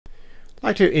I'd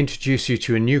like to introduce you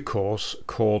to a new course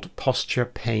called Posture,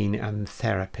 Pain and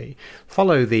Therapy.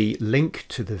 Follow the link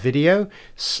to the video,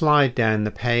 slide down the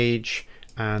page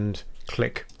and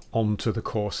click onto the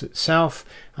course itself,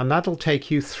 and that'll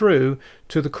take you through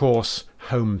to the course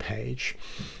homepage.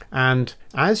 And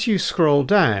as you scroll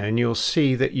down, you'll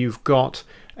see that you've got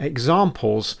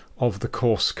examples of the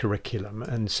course curriculum,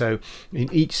 and so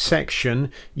in each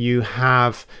section you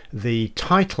have the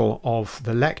title of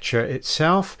the lecture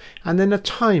itself and then a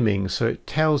timing, so it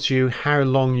tells you how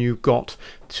long you've got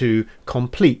to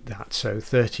complete that. So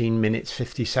 13 minutes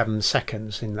 57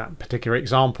 seconds in that particular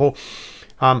example.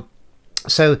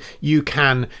 So you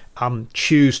can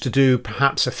choose to do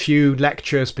perhaps a few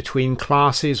lectures between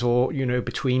classes, or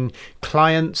between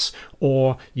clients,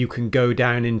 or you can go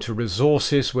down into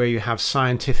resources where you have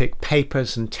scientific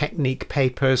papers and technique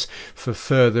papers for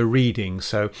further reading.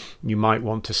 So you might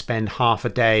want to spend half a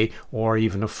day or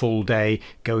even a full day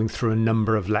going through a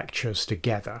number of lectures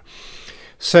together.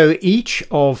 So each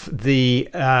of the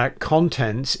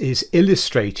contents is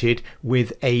illustrated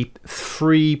with a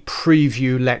free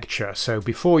preview lecture. So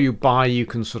before you buy, you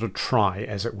can sort of try,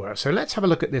 as it were. So let's have a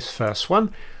look at this first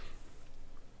one.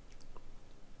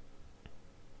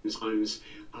 Sometimes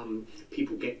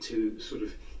people get to sort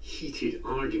of heated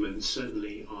arguments,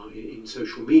 certainly in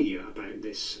social media, about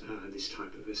this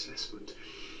type of assessment.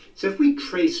 So if we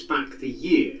trace back the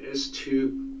years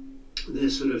to the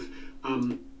sort of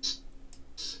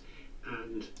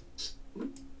and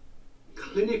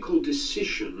clinical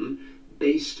decision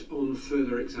based on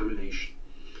further examination.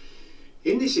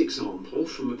 In this example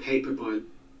from a paper by...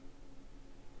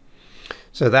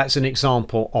 So that's an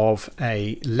example of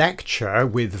a lecture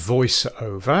with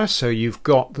voiceover. So you've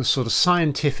got the sort of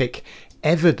scientific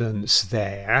evidence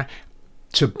there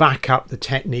to back up the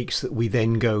techniques that we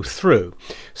then go through.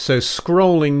 So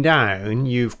scrolling down,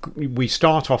 we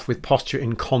start off with posture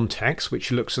in context,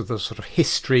 which looks at the sort of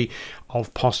history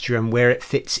of posture and where it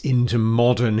fits into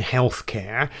modern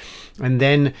healthcare, and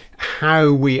then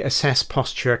how we assess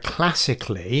posture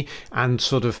classically, and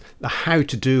sort of the how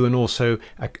to do, and also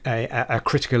a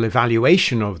critical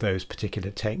evaluation of those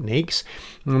particular techniques.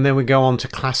 And then we go on to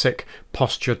classic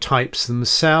posture types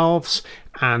themselves,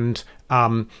 and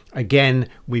again,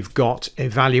 we've got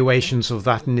evaluations of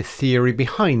that and the theory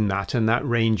behind that, and that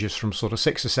ranges from sort of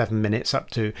 6 or 7 minutes up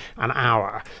to an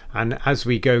hour. And as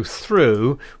we go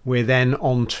through, we're then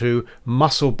on to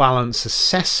muscle balance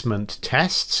assessment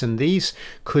tests, and these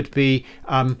could be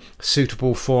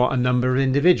suitable for a number of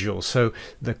individuals. So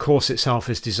the course itself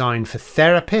is designed for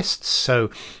therapists, so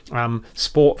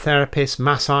sport therapists,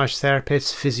 massage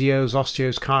therapists, physios,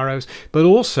 osteos, chiros, but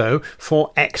also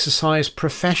for exercise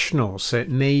professionals. So it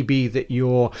may be that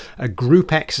you're a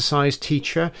group exercise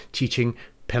teacher teaching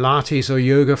Pilates or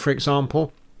yoga, for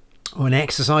example, or an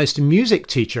exercise to music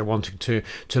teacher wanting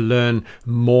to learn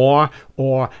more,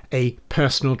 or a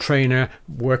personal trainer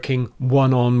working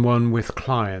one-on-one with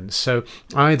clients. So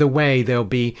either way, there'll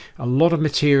be a lot of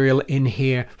material in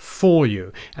here for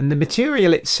you. And the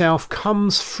material itself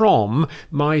comes from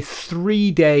my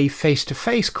 3-day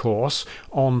face-to-face course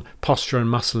on posture and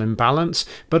muscle imbalance,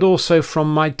 but also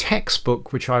from my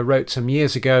textbook, which I wrote some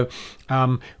years ago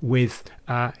with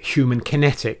human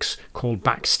kinetics, called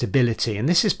Back Stability. And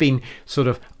this has been sort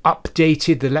of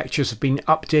updated. The lectures have been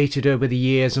updated over the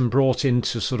years and brought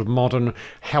into sort of modern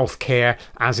healthcare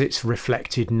as it's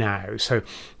reflected now. So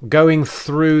going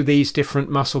through these different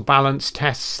muscle balance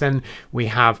tests, then we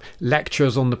have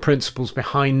lectures on the principles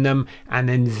behind them, and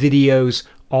then videos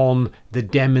on the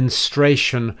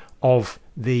demonstration of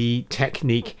the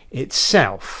technique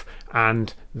itself.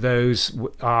 And those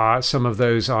are, some of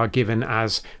those are given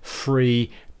as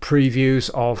free previews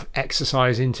of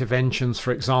exercise interventions,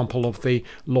 for example, of the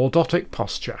lordotic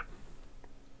posture.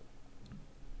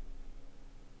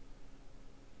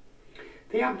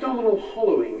 The abdominal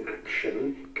hollowing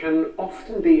action can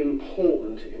often be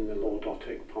important in the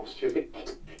lordotic posture.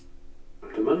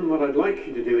 Abdomen, what I'd like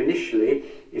you to do initially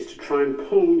is to try and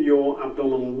pull your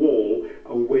abdominal wall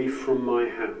away from my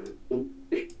hand.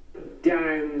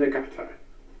 Down the gutter.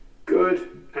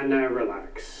 Good, and now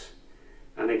relax.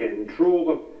 And again, draw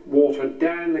the water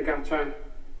down the gutter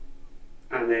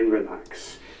and then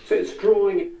relax. So it's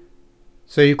drawing.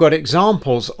 So you've got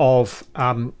examples of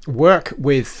work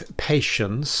with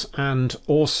patients, and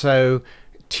also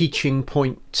teaching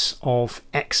points of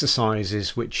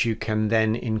exercises which you can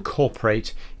then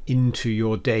incorporate into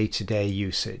your day-to-day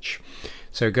usage.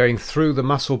 So going through the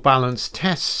muscle balance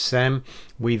tests, then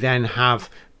we then have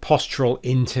postural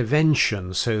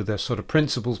intervention, so the sort of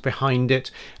principles behind it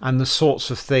and the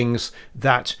sorts of things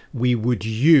that we would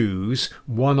use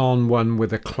one-on-one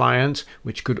with a client,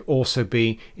 which could also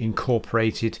be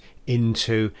incorporated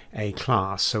into a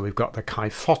class. So we've got the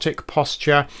kyphotic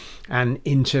posture and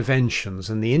interventions,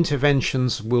 and the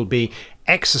interventions will be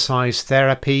exercise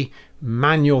therapy,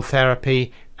 manual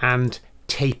therapy and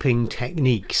taping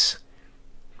techniques.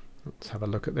 Let's have a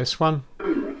look at this one.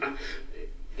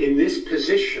 In this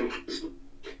position,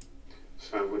 so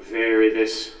I would vary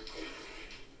this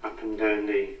up and down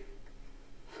the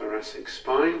thoracic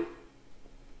spine.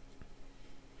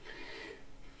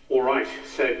 Alright,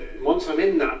 so once I'm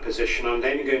in that position, I'm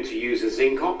then going to use a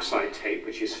zinc oxide tape,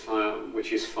 which is far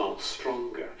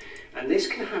stronger. And this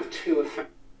can have two effects.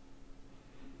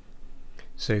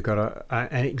 So you've got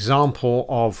an example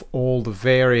of all the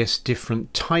various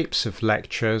different types of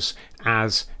lectures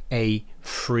as a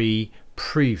free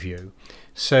preview.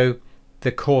 So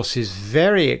the course is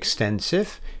very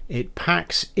extensive. It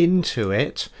packs into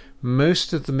it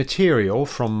most of the material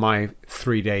from my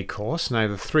 3-day course. Now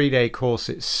the 3-day course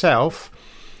itself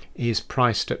is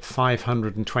priced at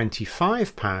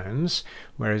 £525,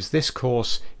 whereas this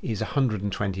course is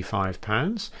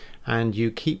 £125, and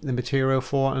you keep the material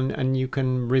for and you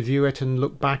can review it and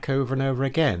look back over and over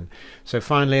again. So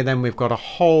finally then we've got a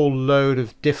whole load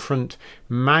of different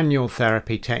manual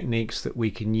therapy techniques that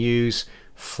we can use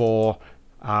for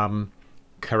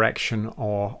correction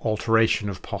or alteration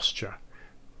of posture.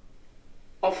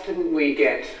 Often we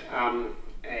get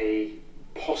a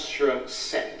posture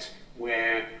set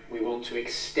where we want to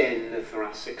extend the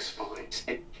thoracic spine,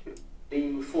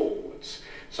 lean forwards.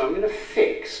 So I'm going to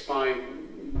fix by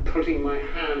putting my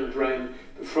hand round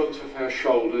the front of her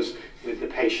shoulders with the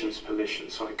patient's permission.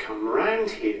 So I come round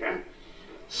here,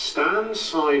 stand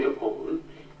side on,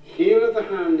 heel of the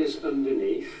hand is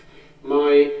underneath,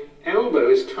 my elbow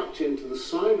is tucked into the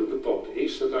side of the body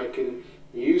so that I can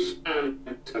use hand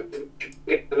and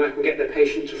I can get the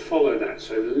patient to follow that.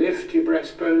 So lift your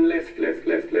breastbone, lift, lift,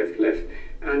 lift, lift, lift,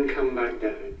 and come back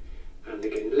down. And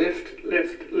again, lift,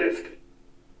 lift, lift.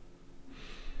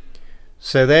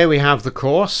 So there we have the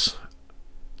course,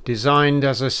 designed,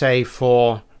 as I say,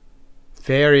 for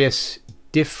various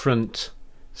different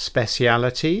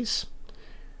specialities,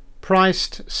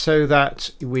 priced so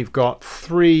that we've got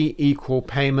 3 equal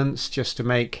payments just to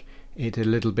make it a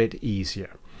little bit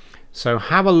easier. So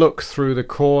have a look through the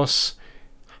course,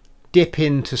 dip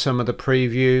into some of the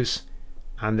previews,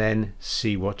 and then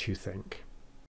see what you think.